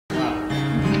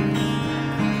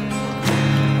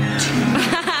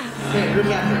Hey, group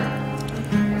laughter.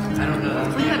 I don't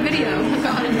know. Play that video. Oh my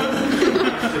god.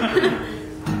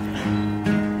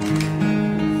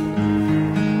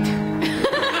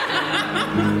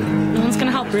 No one's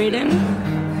gonna help Brayden.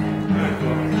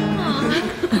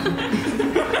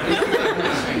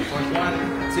 One,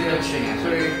 two,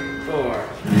 three, four.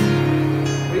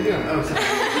 What are you doing? Oh, sorry.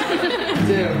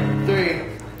 2, 3,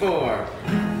 4.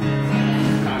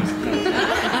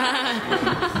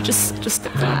 Just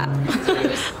stick to that.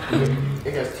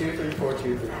 It goes 2, 3, 4,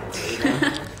 2, 3, 4.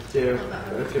 2,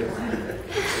 2.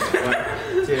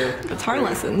 1, 2. Guitar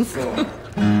lessons. 4. Wrong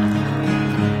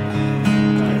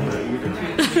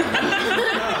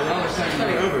side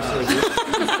starting over, so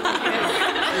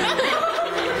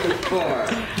 4.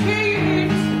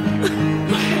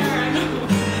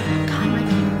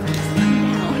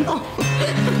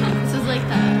 This is like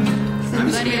the... I'm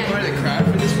just being part of the crowd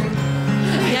for this one.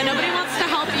 Yeah, nobody wants to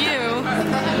help you.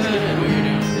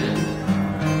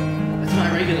 That's my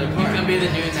regular part. I'm gonna be the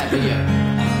dude in that video.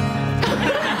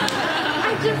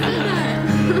 I just did that.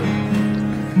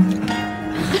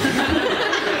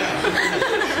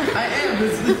 I am.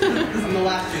 I'm the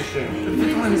last two strings.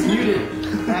 Which one is muted?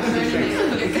 Last two strings.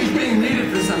 It's being muted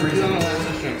for some He's on reason. the last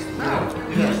two strings. No.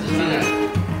 Do this. Do that.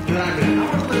 Do that. I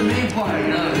want to play the main part.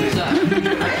 No, it's not. I am doing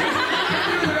the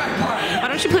right part. Why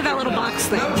don't you play that little box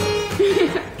thing? No,